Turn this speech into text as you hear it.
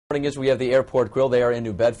Is we have the Airport Grille. They are in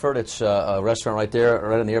New Bedford. It's a restaurant right there,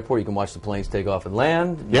 right on the airport. You can watch the planes take off and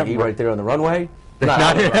land. You eat right there on the runway.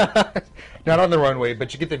 Not on the runway,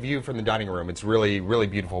 but you get the view from the dining room. It's really, really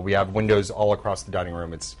beautiful. We have windows all across the dining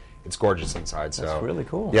room. It's gorgeous inside. So that's really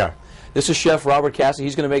cool. Yeah. This is Chef Robert Cassidy.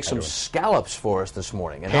 He's going to make some scallops for us this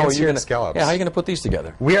morning. And Pan Seared Scallops. Yeah, how are you going to put these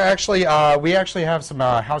together? We actually have some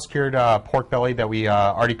house cured pork belly that we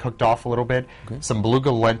already cooked off a little bit. Okay. Some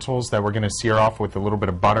beluga lentils that we're going to sear off with a little bit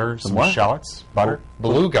of butter. Some shallots, butter.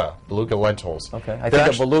 Beluga lentils. Okay. I think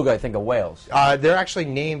of beluga. I think of whales. They're actually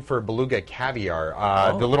named for beluga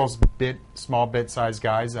caviar. The little small bit-sized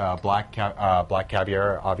guys. Black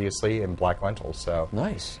caviar, obviously, and black lentils. So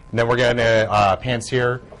nice. And then we're going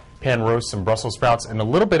to pan roast some Brussels sprouts and a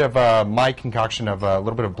little bit of my concoction of a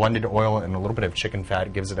little bit of blended oil and a little bit of chicken fat.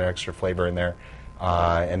 It gives it an extra flavor in there.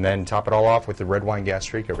 And then top it all off with the red wine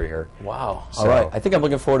gastrique over here. Wow. So. All right. I think I'm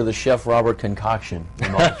looking forward to the Chef Robert concoction.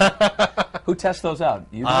 Who tests those out?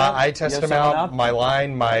 You I test them out. My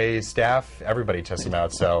line, my staff, everybody tests them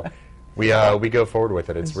out. So we go forward with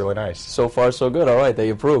it. It's really nice. So far, so good. All right, they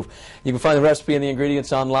approve. You can find the recipe and the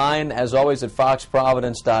ingredients online, as always, at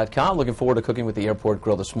foxprovidence.com. Looking forward to cooking with the Airport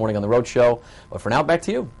Grille this morning on the Road Show. But for now, back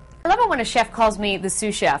to you. I love it when a chef calls me the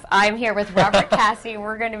sous chef. I'm here with Robert Cassidy.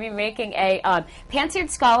 We're going to be making a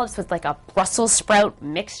pan-seared scallops with like a Brussels sprout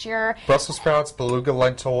mixture. Brussels sprouts, beluga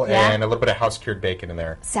lentil, and a little bit of house-cured bacon in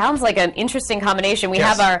there. Sounds like an interesting combination. We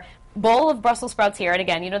have our bowl of Brussels sprouts here, and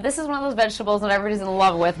again, you know, this is one of those vegetables that everybody's in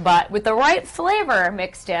love with, but with the right flavor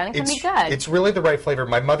mixed in, it can be good. It's really the right flavor.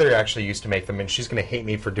 My mother actually used to make them, and she's going to hate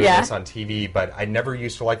me for doing this on TV, but I never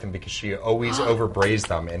used to like them because she always overbraised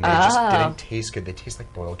them, and they just didn't taste good. They taste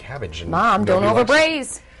like boiled cabbage. And Mom, don't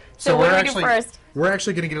overbraise. So what do we do first? We're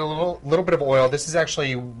actually going to get a little bit of oil. This is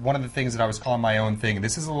actually one of the things that I was calling my own thing.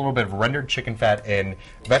 This is a little bit of rendered chicken fat and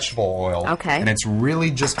vegetable oil. Okay. And it's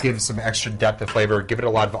really just gives some extra depth of flavor, give it a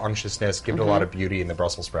lot of unctuousness, give it a lot of beauty in the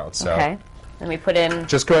Brussels sprouts. So okay. Then we put in...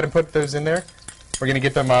 Just go ahead and put those in there. We're going to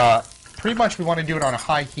get them, pretty much we want to do it on a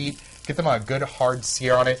high heat, get them a good hard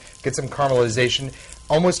sear on it, get some caramelization,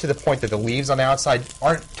 almost to the point that the leaves on the outside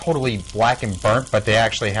aren't totally black and burnt, but they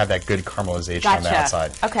actually have that good caramelization on the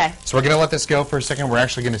outside. Okay. So we're going to let this go for a second. We're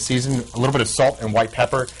actually going to season a little bit of salt and white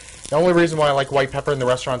pepper. The only reason why I like white pepper in the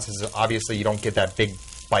restaurants is obviously you don't get that big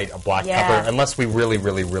bite of black pepper unless we really,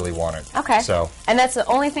 really, really want it. Okay. So. And that's the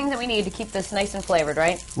only thing that we need to keep this nice and flavored,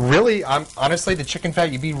 right? Really, honestly, the chicken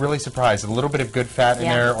fat, you'd be really surprised. A little bit of good fat in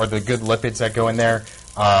there, or the good lipids that go in there.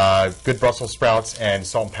 Good Brussels sprouts and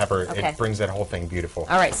salt and pepper. Okay. It brings that whole thing beautiful.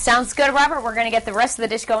 All right, sounds good, Robert. We're going to get the rest of the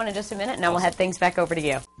dish going in just a minute, and then we'll head things back over to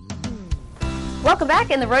you. Welcome back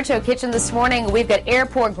in the Roadshow kitchen this morning. We've got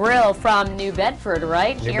Airport Grille from New Bedford,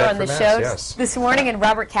 right? Here on the show this morning. And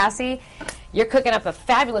Robert Cassidy, you're cooking up a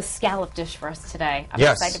fabulous scallop dish for us today. I'm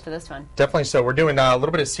excited for this one. Definitely so. We're doing a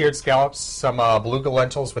little bit of seared scallops, some beluga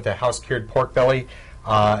lentils with a house-cured pork belly,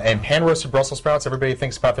 and pan-roasted Brussels sprouts. Everybody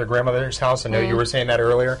thinks about their grandmother's house. I know you were saying that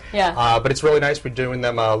earlier. Yeah. But it's really nice. We're doing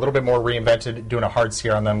them a little bit more reinvented, doing a hard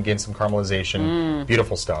sear on them, getting some caramelization.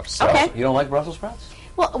 Beautiful stuff. So. Okay. You don't like Brussels sprouts?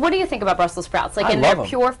 Well, what do you think about Brussels sprouts? Like in their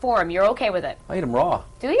pure form, you're okay with it? I eat them raw.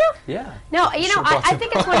 Do you? Yeah. No, you know, I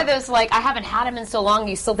think it's one of those, like, I haven't had them in so long,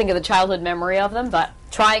 you still think of the childhood memory of them, but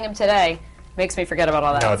trying them today makes me forget about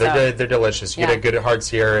all that. No, they're delicious. You get a good hard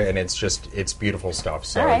sear, and it's beautiful stuff,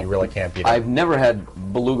 so you really can't beat it. I've never had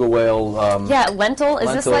beluga whale. Lentil.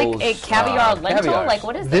 Is this like a caviar lentil? Like,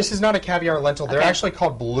 what is this? This is not a caviar lentil. They're actually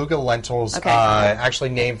called beluga lentils, actually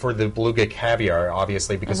named for the beluga caviar,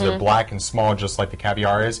 obviously, because they're black and small, just like the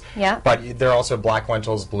caviar is. Yeah. But they're also black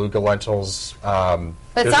lentils, beluga lentils. But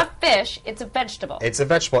it's not fish. It's a vegetable. It's a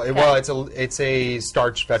vegetable. Okay. Well, it's a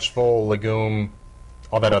starch vegetable, legume.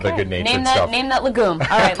 All that other good natured stuff. Name that legume.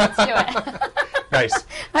 All right, let's do it. Nice.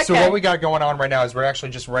 Okay. So what we got going on right now is we're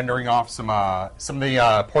actually just rendering off some of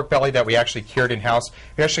the pork belly that we actually cured in-house.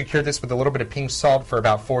 We actually cured this with a little bit of pink salt for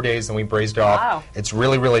about 4 days, and we braised it off. Wow. It's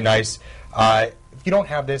really, really nice. If you don't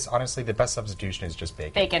have this, honestly, the best substitution is just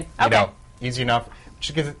bacon. Bacon. Okay. You know, easy enough.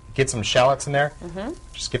 Just get some shallots in there.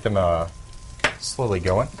 Just get them slowly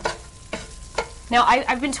going. Now,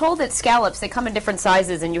 I've been told that scallops, they come in different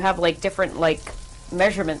sizes, and you have like different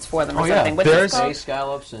measurements for them or something. What's this called? Bay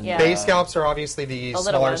scallops. And bay scallops are obviously the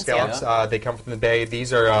smaller scallops. They come from the bay.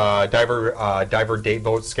 These are diver date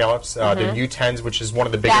boat scallops. They're U10s, which is one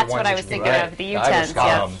of the bigger ones. That's what I was thinking of, the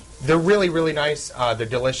U10s. They're really, really nice. They're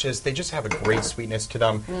delicious. They just have a great sweetness to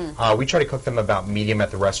them. We try to cook them about medium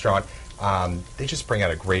at the restaurant. They just bring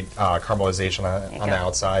out a great caramelization on the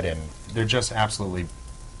outside, and they're just absolutely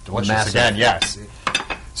delicious. Again, yes.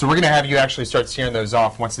 So we're going to have you actually start searing those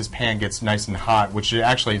off once this pan gets nice and hot, which it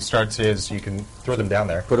actually starts is you can throw them down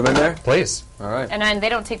there. Put them in there? Please. All right. And then they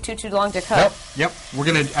don't take too long to cook. Yep. We're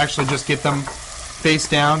going to actually just get them face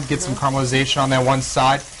down, get some caramelization on that one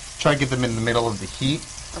side. Try to get them in the middle of the heat.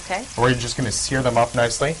 Okay. We're just going to sear them up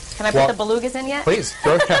nicely. Can I put the belugas in yet? Please.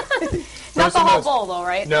 Throw Not the whole bowl, though,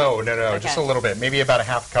 right? No. Okay. Just a little bit. Maybe about a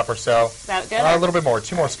half cup or so. Is that good? A little bit more.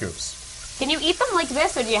 2 more scoops. Can you eat them like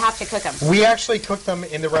this, or do you have to cook them? We actually cooked them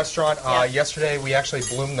in the restaurant. Yesterday, we actually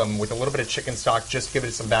bloomed them with a little bit of chicken stock, just to give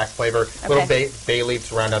it some back flavor. Little bay leaves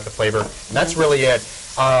to round out the flavor. And that's really it.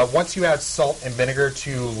 Once you add salt and vinegar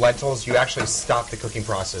to lentils, you actually stop the cooking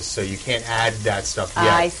process, so you can't add that stuff yet.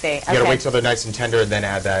 I see. You got to wait till they're nice and tender, and then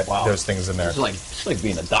add those things in there. It's like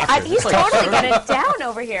being a doctor. He's totally got it down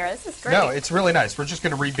over here. This is great. No, it's really nice. We're just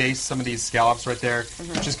going to rebaste some of these scallops right there.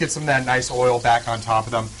 Just get some of that nice oil back on top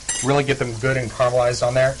of them. Really get them good and caramelized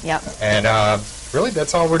on there. Yep. And really,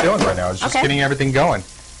 that's all we're doing right now. Is just getting everything going.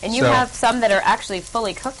 And you have some that are actually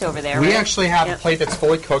fully cooked over there, We actually have a plate that's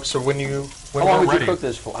fully cooked, so when How long would you cook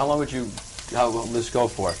this for? How long would this go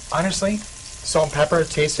for? Honestly, salt and pepper,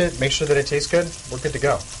 taste it, make sure that it tastes good, we're good to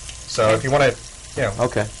go. So if you want to, get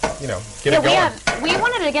it going. We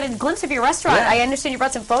wanted to get a glimpse of your restaurant. Yeah. I understand you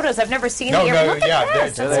brought some photos. I've never seen it. Look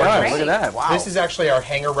at There they are. Great. Look at that. Wow. This is actually our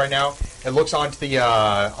hangar right now. It looks onto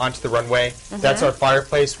the runway. That's our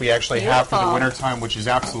fireplace we actually have for the wintertime, which is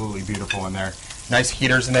absolutely beautiful in there. Nice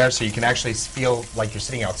heaters in there, so you can actually feel like you're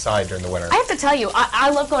sitting outside during the winter. I have to tell you, I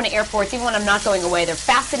love going to airports, even when I'm not going away. They're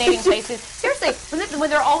fascinating places. Seriously, when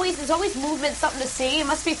there's always movement, something to see. It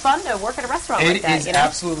must be fun to work at a restaurant like that. It is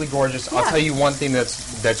absolutely gorgeous. I'll tell you one thing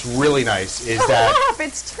that's really nice is that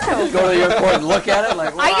it's true. Go to the airport and look at it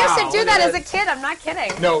like, wow. I used to do that as a kid. I'm not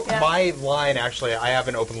kidding. No, my line actually, I have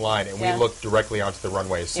an open line, and we look directly onto the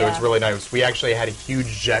runway, so it's really nice. We actually had a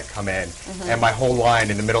huge jet come in, and my whole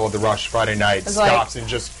line in the middle of the rush Friday night stops and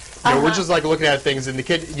just. We're just like looking at things, and the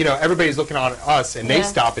kid, everybody's looking on us, and they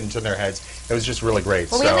stop and turn their heads. It was just really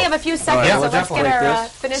great. Well, we only have a few seconds, so let's get our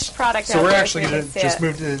finished product out. So we're actually going to just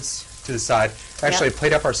move to the side. Actually,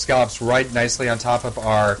 plate up our scallops right nicely on top of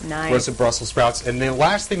our roasted Brussels sprouts. And the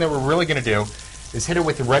last thing that we're really going to do is hit it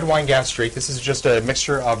with the red wine gastrique. This is just a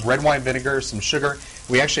mixture of red wine vinegar, some sugar.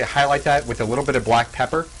 We actually highlight that with a little bit of black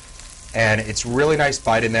pepper, and it's really nice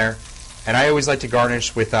bite in there. And I always like to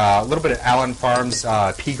garnish with a little bit of Allen Farms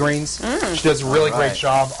pea greens. She does a really great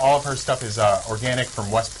job. All of her stuff is organic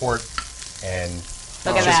from Westport, and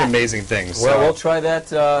just amazing things. Well, we'll try that.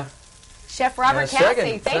 Chef Robert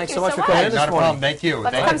Cassie, thank you so much for coming in this morning. Not a problem. Thank you.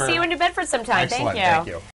 Let's come see you in New Bedford sometime. Excellent. Thank you.